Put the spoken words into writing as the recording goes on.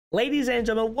Ladies and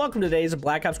gentlemen, welcome to today's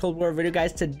Black Ops Cold War video,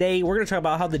 guys. Today we're going to talk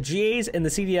about how the GAs and the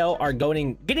CDL are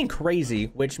getting crazy,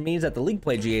 which means that the league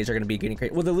play GAs are going to be getting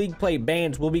crazy. Well, the league play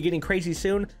bans will be getting crazy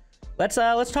soon. Let's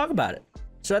talk about it.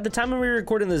 So at the time when we were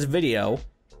recording this video,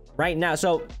 right now,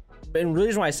 and the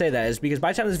reason why I say that is because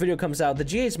by the time this video comes out, the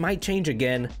GAs might change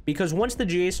again, because once the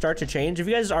GAs start to change, if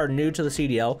you guys are new to the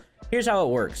CDL, here's how it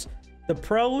works. The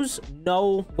pros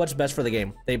know what's best for the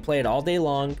game. They play it all day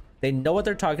long. They know what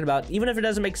they're talking about, even if it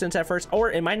doesn't make sense at first,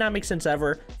 or it might not make sense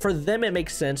ever. For them, it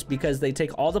makes sense because they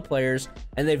take all the players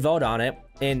and they vote on it,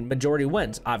 and majority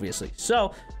wins, obviously.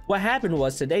 So what happened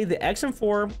was today, the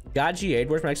XM4 got GA'd.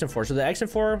 Where's my XM4? So the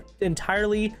XM4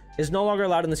 entirely is no longer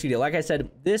allowed in the CDL. Like I said,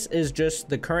 this is just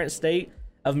the current state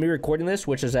of me recording this,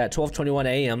 which is at 12:21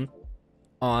 a.m.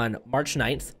 on March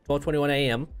 9th, 12:21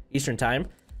 a.m. Eastern time.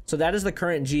 So that is the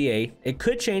current GA. It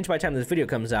could change by the time this video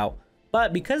comes out.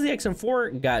 But because the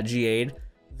XM4 got GA'd,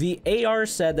 the AR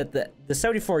said that the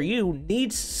 74U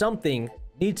needs something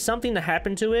to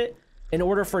happen to it in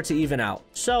order for it to even out.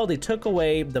 So they took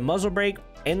away the muzzle brake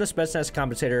and the Spetsnaz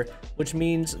compensator, which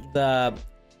means the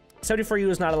 74U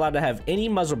is not allowed to have any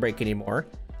muzzle brake anymore.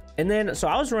 And then, so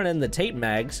I was running the tape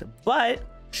mags, but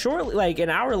shortly, like an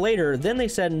hour later, then they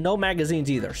said no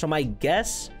magazines either. So my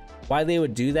guess why they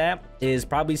would do that is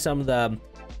probably some of the,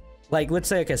 like, let's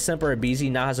say like a Semper or a BZ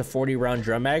now has a 40-round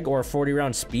drum mag or a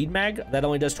 40-round speed mag that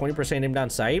only does 20% aim down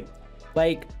sight.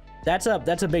 Like, that's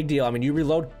a big deal. I mean, you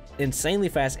reload insanely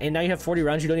fast, and now you have 40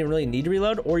 rounds. You don't even really need to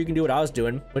reload, or you can do what I was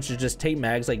doing, which is just tape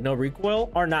mags, like no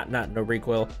recoil, or not no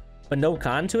recoil, but no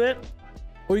con to it.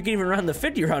 Or you can even run the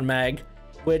 50-round mag,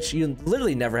 which you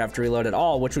literally never have to reload at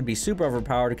all, which would be super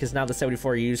overpowered because now the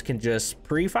 74Us can just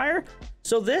pre-fire.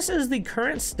 So this is the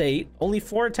current state, only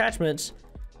 4 attachments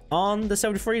on the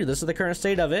 74U. This is the current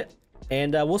state of it,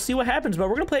 and we'll see what happens. But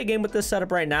we're gonna play a game with this setup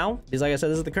right now because, like I said,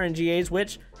 this is the current GAs,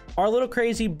 which are a little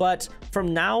crazy. But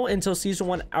from now until season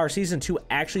 1 or season 2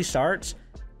 actually starts,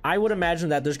 I would imagine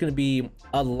that there's gonna be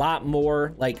a lot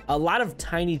more, like a lot of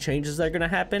tiny changes that are gonna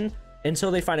happen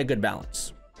until they find a good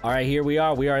balance. All right, here we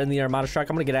are in the Armada truck.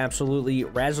 I'm gonna get absolutely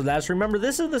razzle-dazzle. Remember,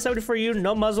 this is the 74U,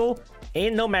 no muzzle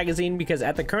and no magazine, because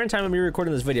at the current time of me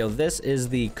recording this video, this is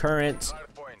the current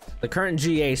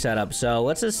GA setup. So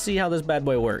let's just see how this bad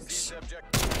boy works.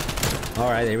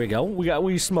 All right, there we go.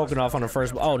 We smoking off on the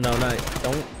first. Oh no,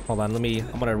 don't hold on.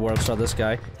 I'm gonna world star this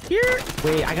guy here.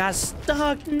 Wait, I got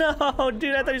stuck. No,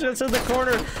 dude, I thought he was gonna sit in the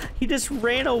corner. He just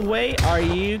ran away. Are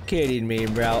you kidding me,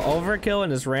 bro? Overkill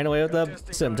and just ran away with the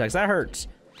Simtex. That hurts.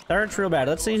 That hurts real bad.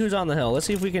 Let's see who's on the hill. Let's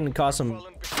see if we can cause some.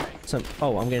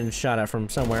 Oh, I'm getting shot at from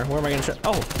somewhere. Where am I getting shot?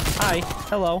 Oh, hi,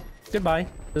 hello, goodbye.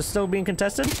 Is it still being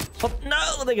contested? Oh,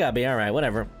 no, they got me. All right,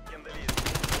 whatever.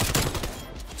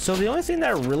 So the only thing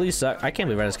that really sucks, I can't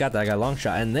believe I just got that. I got a long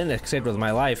shot and then it saved with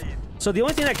my life. So the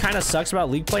only thing that kind of sucks about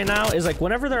league play now is, like,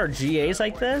 whenever there are GAs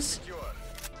like this,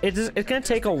 it's gonna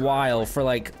take a while for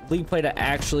like league play to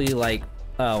actually, like,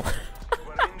 oh,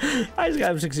 I just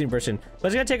got 16%. But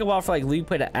it's gonna take a while for like league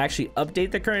play to actually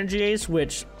update the current GAs,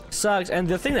 which sucks. And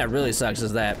the thing that really sucks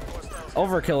is that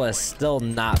overkill is still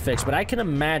not fixed. But I can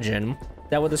imagine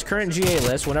that with this current GA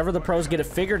list, whenever the pros get it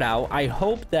figured out, I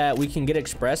hope that we can get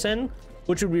Express in,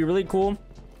 which would be really cool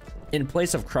in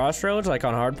place of Crossroads, like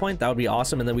on Hardpoint. That would be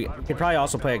awesome. And then we could probably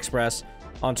also play Express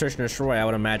on Search and Destroy, I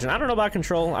would imagine. I don't know about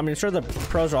Control. I mean, sure, the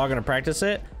pros are all gonna practice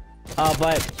it,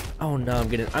 but oh no,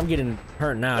 I'm getting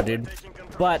hurt now, dude.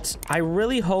 But I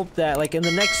really hope that, like, in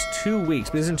the next 2 weeks,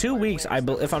 because in 2 weeks,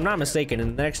 if I'm not mistaken,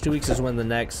 in the next 2 weeks is when the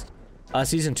next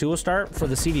season 2 will start for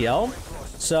the CDL.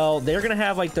 So they're gonna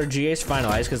have like their GAs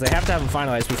finalized, because they have to have them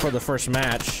finalized before the first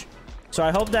match. So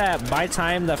I hope that by the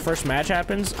time the first match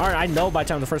happens, or I know by the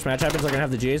time the first match happens, they're gonna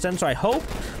have the GAs done. So I hope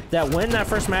that when that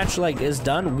first match like is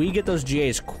done, we get those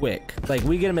GAs quick. Like,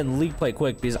 we get them in league play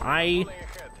quick, because I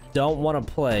don't want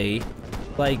to play,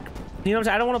 like, you know what I'm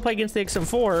saying? I don't want to play against the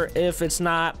XM4 if it's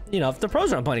not, you know, if the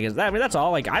pros aren't playing against that. I mean, that's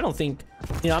all. Like, I don't think,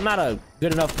 you know, I'm not a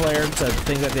good enough player to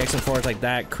think that the XM4 is like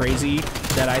that crazy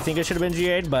that I think it should have been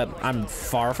GA'd, but I'm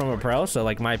far from a pro, so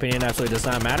like my opinion absolutely does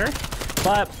not matter.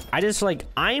 But I just, like,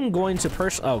 I'm going to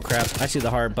oh crap, I see the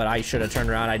heart, but I should have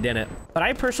turned around. I didn't. But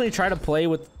I personally try to play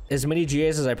with as many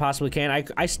GAs as I possibly can.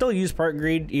 I still use Perk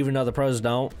Greed even though the pros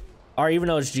don't, or even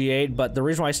though it's GA'd. But the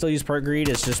reason why I still use Perk Greed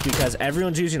is just because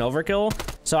everyone's using Overkill.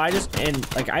 So I just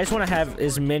want to have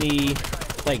as many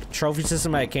like trophy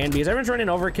system as I can, because everyone's running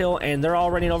Overkill and they're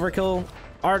all running Overkill,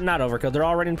 or not Overkill, they're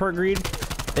all running Perk Greed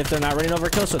if they're not running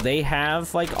Overkill, so they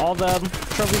have like all the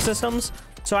trophy systems.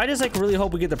 So I just like really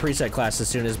hope we get the preset classes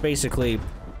soon, is basically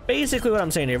what I'm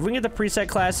saying here. If we can get the preset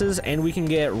classes and we can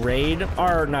get raid,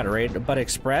 or not raid, but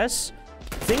Express,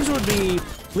 things would be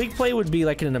League play would be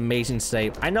like in an amazing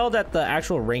state. I know that the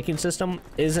actual ranking system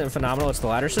isn't phenomenal. It's the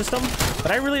ladder system,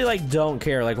 but I really like don't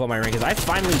care like what my rank is. I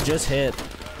finally just hit.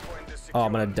 Oh,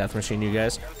 I'm gonna death machine you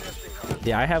guys.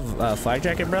 Yeah, I have flag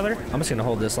jacket, brother. I'm just gonna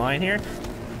hold this line here.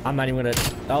 I'm not even gonna.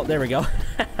 Oh, there we go.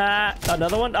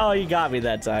 Another one. Oh, you got me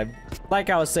that time. Like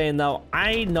I was saying though,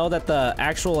 I know that the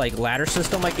actual like ladder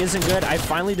system like isn't good. I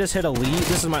finally just hit elite.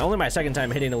 This is only my second time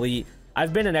hitting elite.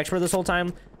 I've been an expert this whole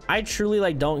time. I truly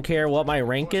like don't care what my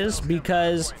rank is,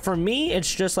 because for me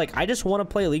it's just like I just want to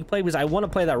play league play because I want to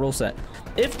play that rule set.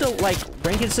 If the like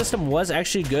ranking system was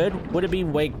actually good, would it be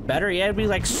way better? Yeah, it'd be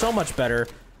like so much better.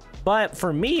 But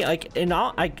for me, like in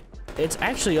all, like it's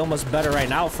actually almost better right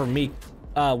now for me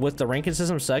with the ranking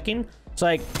system sucking. So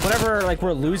like whenever like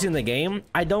we're losing the game,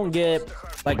 I don't get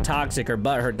like toxic or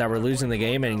butthurt that we're losing the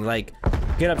game and like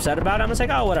get upset about it. I'm just like,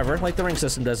 oh, whatever, like the rank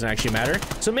system doesn't actually matter.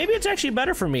 So maybe it's actually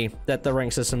better for me that the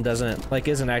rank system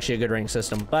isn't actually a good rank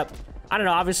system. But I don't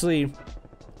know, obviously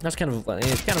that's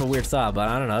it's kind of a weird thought, but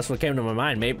I don't know, that's what came to my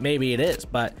mind. Maybe it is,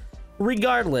 but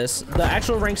regardless, the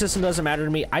actual rank system doesn't matter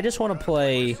to me. I just want to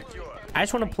play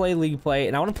league play,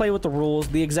 and I want to play with the rules,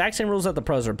 the exact same rules that the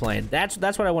pros are playing. That's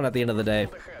what I want at the end of the day.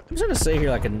 I'm just gonna sit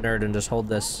here like a nerd and just hold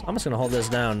this. I'm just gonna hold this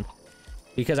down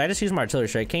because I just used my artillery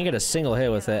strike. Can't get a single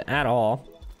hit with it at all.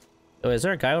 Oh, is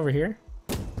there a guy over here?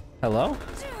 Hello?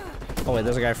 Oh wait,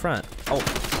 there's a guy front. Oh,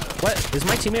 what? Is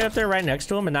my teammate up there right next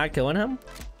to him and not killing him?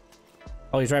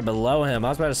 Oh, he's right below him. I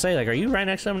was about to say, like, are you right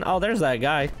next to him? Oh, there's that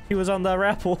guy. He was on the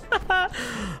raffle.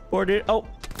 Or dude, oh,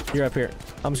 you're up here.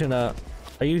 I'm just gonna.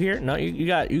 Are you here? No, you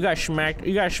got schmacked.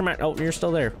 You got schmacked. Oh, you're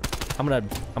still there. I'm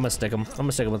gonna stick him. I'm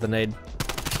gonna stick him with a nade.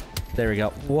 There we go.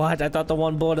 What? I thought the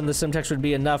one bullet in the Simtex would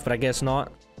be enough, but I guess not.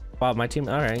 Wow, my team.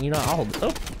 All right, you know, I'll hold.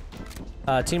 Oh,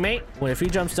 teammate. If he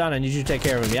jumps down, I need you to take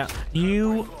care of him. Yeah.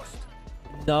 You.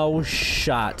 No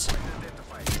shot.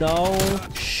 No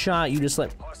shot. You just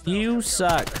let. You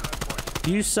suck.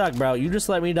 You suck, bro. You just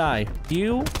let me die.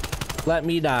 You let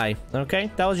me die. Okay?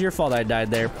 That was your fault I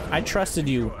died there. I trusted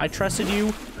you. I trusted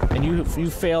you, and you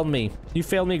failed me. You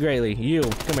failed me greatly. You.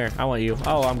 Come here. I want you.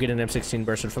 Oh, I'm getting M16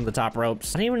 bursted from the top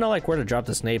ropes. I don't even know, like, where to drop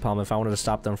this napalm if I wanted to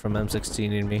stop them from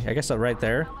M16ing me. I guess right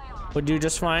there would do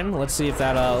just fine. Let's see if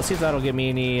that'll give me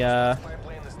any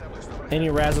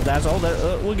razzle-dazzle.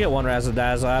 Oh, we'll get one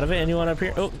razzle-dazzle out of it. Anyone up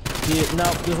here? Oh, yeah,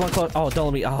 no. There's one close. Oh, don't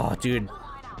let me. Oh, dude.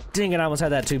 Dang it, I almost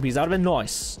had that 2-piece. That would have been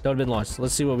nice. That would have been nice.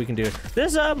 Let's see what we can do.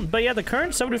 This, but yeah, the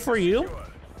current 74U,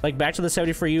 like back to the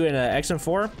 74U in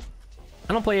XM4,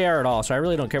 I don't play AR at all, so I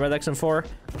really don't care about the XM4.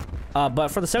 But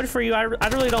for the 74U, I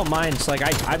really don't mind. It's like,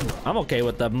 I'm okay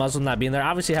with the muzzle not being there.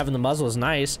 Obviously, having the muzzle is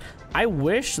nice. I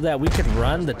wish that we could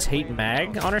run the Tate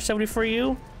mag on our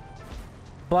 74U,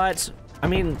 but I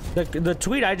mean, the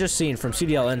tweet I just seen from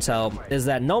CDL Intel is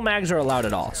that no mags are allowed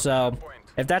at all. So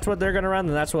if that's what they're gonna run,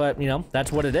 then that's what, you know,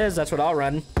 that's what it is. That's what I'll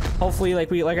run. Hopefully,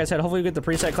 like I said, hopefully we get the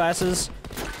preset classes.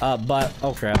 But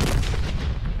oh crap,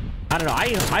 I don't know.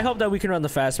 I hope that we can run the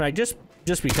fast mag just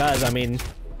because. I mean,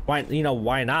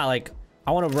 why not? Like,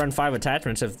 I want to run 5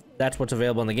 attachments if that's what's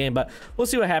available in the game. But we'll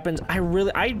see what happens.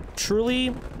 I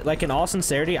truly, like, in all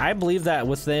sincerity, I believe that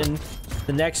within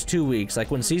the next 2 weeks, like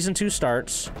when season 2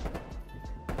 starts,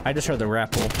 I just heard the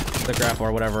grapple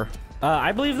or whatever.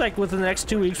 I believe like within the next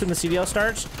 2 weeks when the CDL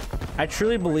starts, I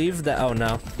truly believe that. Oh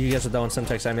no, you guys are throwing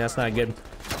Simtex at me. That's not good.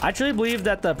 I truly believe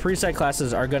that the preset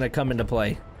classes are gonna come into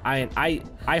play.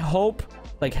 I hope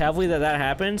like heavily that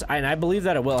happens, and I believe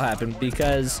that it will happen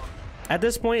because at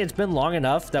this point it's been long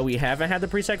enough that we haven't had the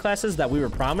preset classes that we were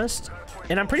promised,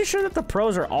 and I'm pretty sure that the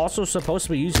pros are also supposed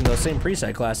to be using those same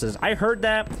preset classes. I heard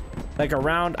that like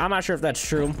around. I'm not sure if that's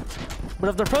true, but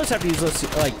if the pros have to use those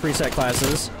like preset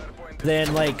classes,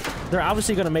 then like they're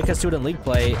obviously going to make us do it in league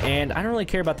play, and I don't really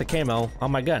care about the camo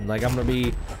on my gun. Like I'm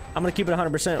gonna keep it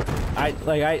 100%.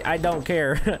 I don't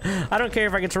care. I don't care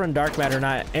if I get to run dark matter or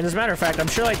not. And as a matter of fact, I'm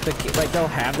sure like they'll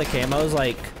have the camos,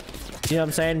 like, you know what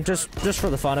I'm saying, just for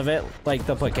the fun of it. Like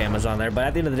they'll put camos on there, but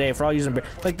at the end of the day, if we're all using,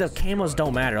 like, the camos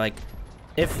don't matter. Like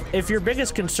if your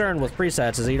biggest concern with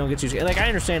presets is that you don't get to use, like, I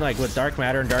understand like with dark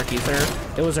matter and dark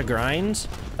ether, it was a grind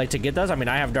like to get those. I mean,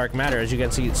 I have dark matter as you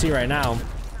can see right now.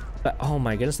 But, oh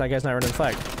my goodness, that guy's not running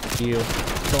flag. You.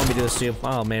 Don't let me do this to you.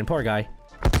 Oh man, poor guy.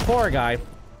 Poor guy.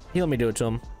 He let me do it to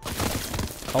him.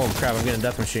 Oh crap, I'm getting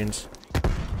death machines.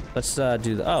 Let's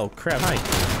do the. Oh crap, hi.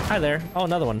 Hi there. Oh,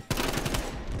 another one.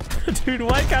 Dude,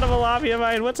 what kind of a lobby am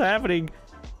I in? What's happening?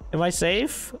 Am I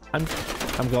safe? I'm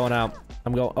going out.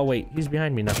 Oh wait, he's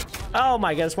behind me now. Oh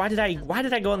my goodness, why did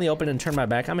I go in the open and turn my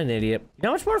back? I'm an idiot. You know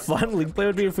how much more fun league play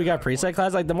would be if we got preset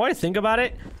class? Like, the more I think about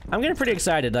it, I'm getting pretty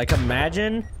excited. Like,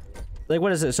 imagine like,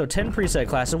 what is it? So 10 preset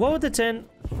classes. What would the 10?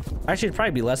 Actually, it'd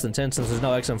probably be less than 10 since there's no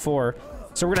XM4.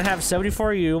 So we're gonna have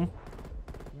 74U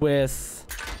with,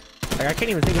 like, I can't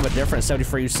even think of a different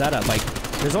 74U setup. Like,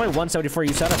 there's only one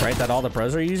 74U setup, right? That all the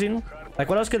pros are using. Like,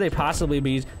 what else could they possibly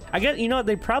be? I guess, you know what?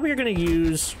 They probably are gonna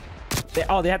use. They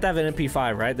have to have an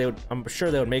MP5, right? They would. I'm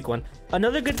sure they would make one.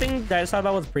 Another good thing that I just thought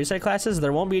about with preset classes,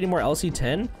 there won't be any more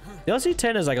LC10. The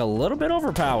LC10 is like a little bit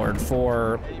overpowered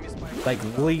for like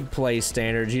league play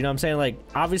standards. You know what I'm saying? Like,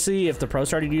 obviously, if the pros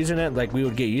started using it, like, we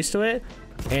would get used to it,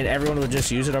 and everyone would just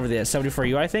use it over the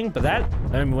 74U, I think. But that,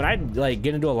 I mean, when I like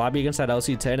get into a lobby against that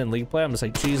LC10 in league play, I'm just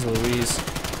like, geez Louise,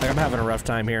 like, I'm having a rough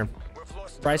time here.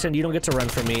 Bryson, you don't get to run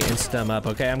for me and stem up,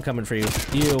 okay? I'm coming for you.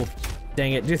 You.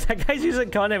 Dang it, dude, that guy's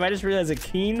using codename. I just realized a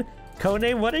Keen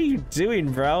codename. What are you doing,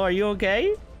 bro? Are you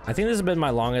okay? I think this has been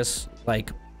my longest,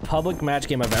 like, public match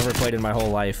game I've ever played in my whole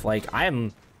life. Like,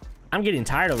 I'm getting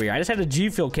tired over here. I just had a G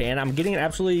Fuel can. I'm getting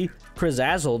absolutely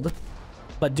crazazzled.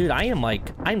 But, dude, I'm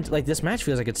like, this match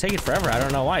feels like it's taking forever. I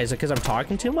don't know why. Is it because I'm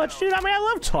talking too much, dude? I mean, I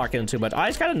love talking too much. I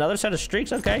just got another set of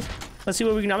streaks. Okay, let's see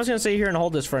what we can. I'm just gonna sit here and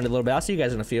hold this for a little bit. I'll see you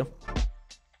guys in a few.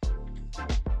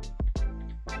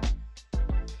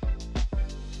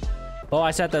 Oh,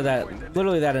 I sat there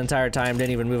literally that entire time,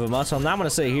 didn't even move a muscle. Now I'm gonna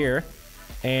sit here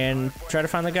and try to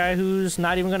find the guy who's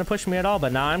not even gonna push me at all.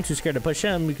 But now I'm too scared to push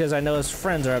him because I know his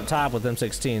friends are up top with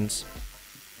M16s.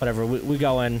 Whatever, we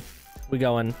going.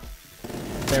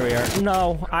 There we are.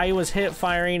 No, I was hip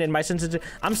firing and my sensitivity.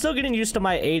 I'm still getting used to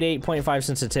my 88.5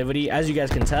 sensitivity, as you guys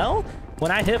can tell.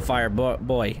 When I hip fire,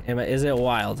 boy, is it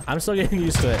wild. I'm still getting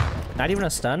used to it. Not even a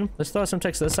stun. Let's throw some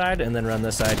ticks this side and then run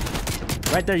this side.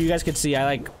 Right there, you guys could see I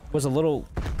like was a little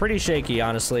pretty shaky,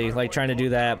 honestly, like trying to do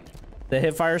that. The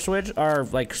hip fire switch or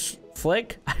like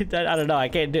flick. I don't know. I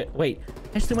can't do it. Wait,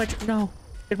 I just threw my no.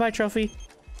 Goodbye, trophy.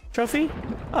 Trophy?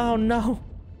 Oh no.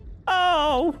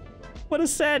 Oh, what a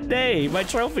sad day. My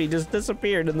trophy just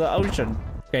disappeared in the ocean.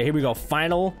 Okay, here we go.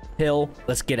 Final hill.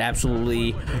 Let's get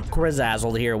absolutely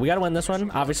crazazzled here. We gotta win this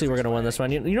one. Obviously, we're gonna win this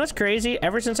one. You know what's crazy?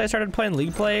 Ever since I started playing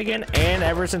League Play again, and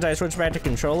ever since I switched back to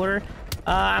controller,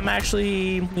 I'm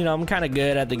actually, you know, I'm kind of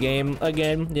good at the game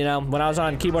again. You know, when I was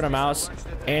on keyboard and mouse,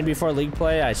 and before League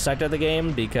Play, I sucked at the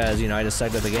game because, you know, I just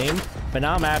sucked at the game. But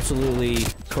now I'm absolutely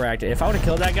correct. If I would have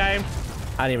killed that guy,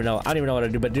 I don't even know what to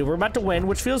do. But dude, we're about to win,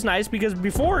 which feels nice because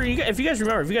before, if you guys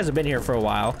remember, if you guys have been here for a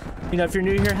while, you know, if you're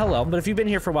new here, hello. But if you've been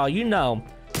here for a while, you know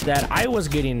that I was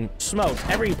getting smoked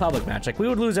every public match. Like, we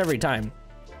would lose every time.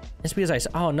 It's because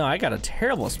oh no, I got a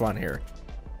terrible spawn here.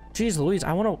 Jeez Louise,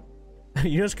 I want to,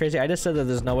 you know what's crazy? I just said that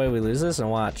there's no way we lose this, and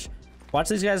watch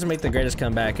these guys make the greatest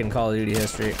comeback in Call of Duty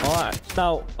history. Oh,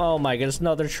 no, oh my goodness,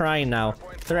 no, they're trying now.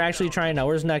 They're actually trying now.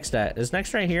 Where's next at? Is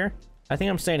next right here? I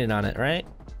think I'm standing on it, right?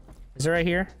 Is it right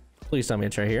here? Please tell me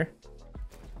it's right here.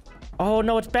 Oh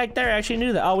no, it's back there. I actually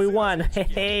knew that. Oh, we won.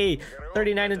 Hey,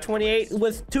 39-28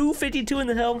 with 252 in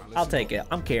the hill. I'll take it.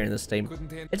 I'm carrying this team.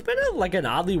 It's been like an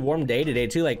oddly warm day today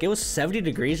too. Like, it was 70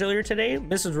 degrees earlier today.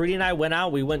 Mrs. Rudy and I went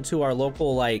out. We went to our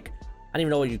local, like, I don't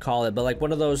even know what you call it, but like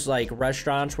one of those like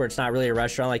restaurants where it's not really a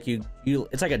restaurant. Like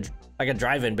it's like a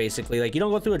drive-in basically. Like, you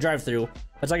don't go through a drive-through.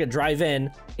 It's like a drive-in,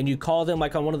 and you call them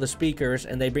like on one of the speakers,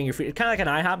 and they bring your food. It's kind of like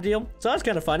an IHOP deal. So that's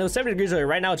kind of fun. It was 70 degrees earlier.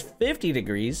 Right now it's 50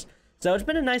 degrees. So it's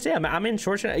been a nice day. I'm in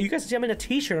shorts. You guys see I'm in a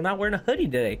t-shirt. I'm not wearing a hoodie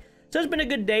today. So it's been a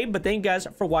good day, but thank you guys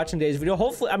for watching today's video.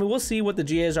 Hopefully, I mean, we'll see what the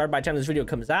GAs are by the time this video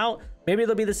comes out. Maybe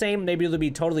they'll be the same. Maybe they'll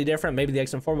be totally different. Maybe the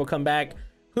XM4 will come back.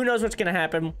 Who knows what's going to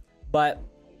happen, but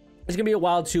it's going to be a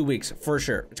wild 2 weeks for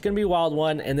sure. It's going to be a wild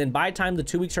one. And then by the time the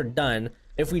 2 weeks are done,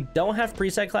 if we don't have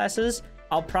preset classes,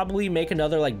 I'll probably make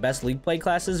another like best league play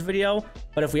classes video.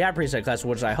 But if we have preset classes,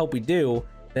 which I hope we do,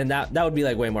 then that would be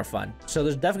like way more fun. So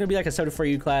there's definitely gonna be like a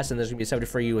 74U class, and there's gonna be a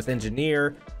 74U with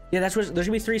engineer. Yeah, that's what there's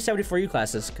gonna be 3 74U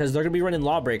classes because they're gonna be running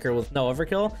lawbreaker with no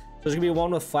overkill. So there's gonna be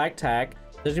one with flak tac.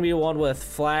 There's gonna be one with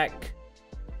flak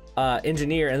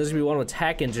engineer, and there's gonna be one with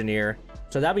tac engineer.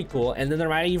 So that'd be cool. And then there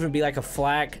might even be like a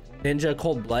flak ninja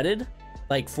cold blooded,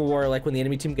 like for like when the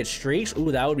enemy team gets streaks. Ooh,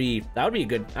 that would be a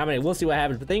good. I mean, we'll see what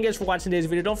happens. But thank you guys for watching today's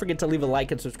video. Don't forget to leave a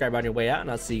like and subscribe on your way out,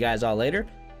 and I'll see you guys all later.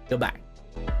 Goodbye.